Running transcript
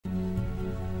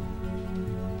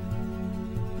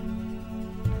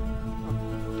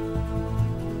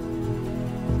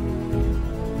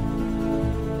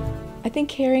think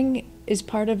caring is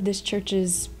part of this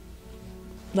church's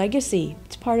legacy.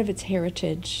 It's part of its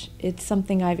heritage. It's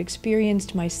something I've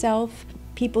experienced myself.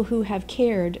 People who have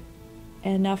cared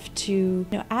enough to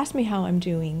ask me how I'm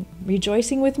doing,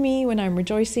 rejoicing with me when I'm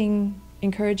rejoicing,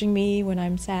 encouraging me when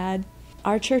I'm sad.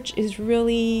 Our church is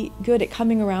really good at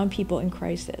coming around people in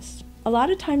crisis. A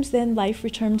lot of times then life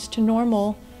returns to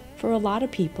normal for a lot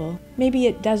of people. Maybe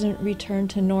it doesn't return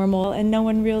to normal and no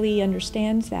one really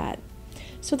understands that.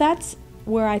 So that's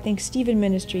where I think Stephen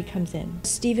Ministry comes in.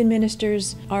 Stephen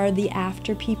Ministers are the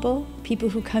after people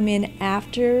who come in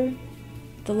after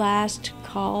the last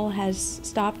call has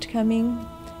stopped coming,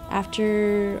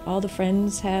 after all the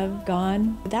friends have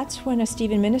gone. That's when a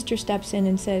Stephen Minister steps in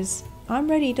and says, I'm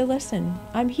ready to listen.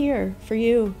 I'm here for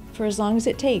you for as long as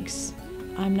it takes.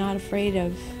 I'm not afraid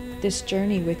of this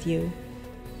journey with you.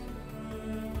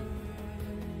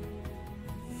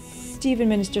 Stephen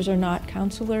Ministers are not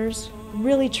counselors,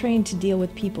 really trained to deal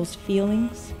with people's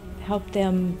feelings, help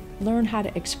them learn how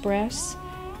to express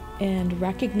and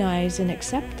recognize and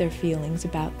accept their feelings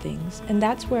about things. And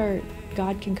that's where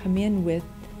God can come in with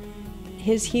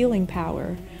His healing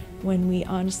power when we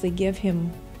honestly give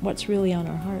Him what's really on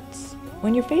our hearts.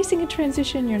 When you're facing a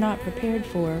transition you're not prepared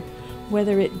for,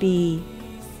 whether it be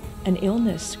an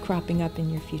illness cropping up in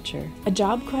your future, a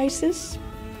job crisis,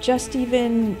 just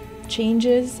even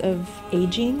changes of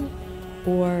aging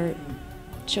or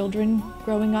children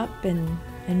growing up and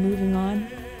moving on.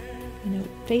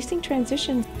 Facing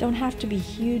transitions don't have to be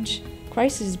huge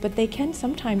crises, but they can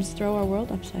sometimes throw our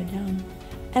world upside down.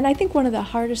 And I think one of the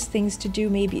hardest things to do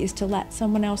maybe is to let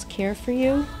someone else care for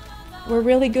you. We're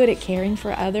really good at caring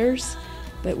for others,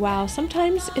 but wow,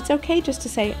 sometimes it's okay just to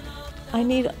say, I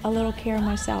need a little care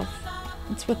myself.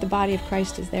 It's what the body of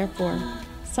Christ is there for.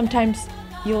 Sometimes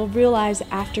you'll realize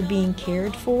after being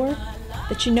cared for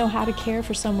that you know how to care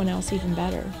for someone else even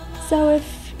better. So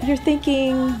if you're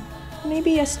thinking,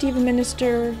 maybe a Stephen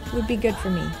Minister would be good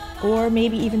for me, or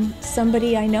maybe even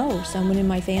somebody I know, someone in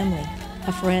my family,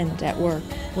 a friend at work,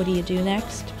 what do you do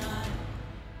next?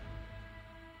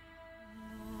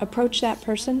 Approach that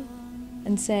person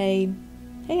and say,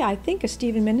 hey, I think a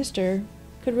Stephen Minister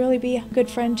could really be a good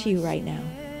friend to you right now.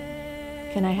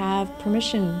 Can I have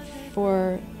permission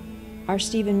for our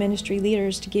Stephen Ministry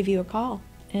leaders to give you a call?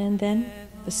 And then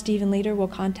the Stephen leader will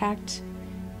contact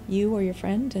you or your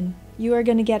friend, and you are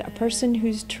going to get a person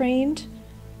who's trained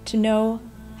to know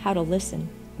how to listen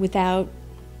without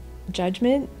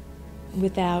judgment,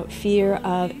 without fear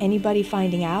of anybody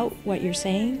finding out what you're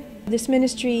saying. This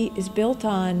ministry is built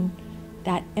on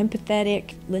that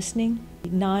empathetic listening,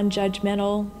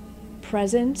 non-judgmental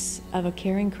presence of a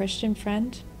caring Christian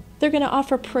friend. They're going to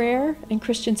offer prayer and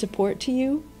Christian support to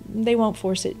you. They won't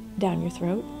force it down your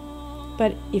throat.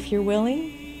 But if you're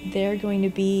willing, they're going to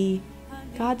be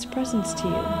God's presence to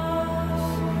you.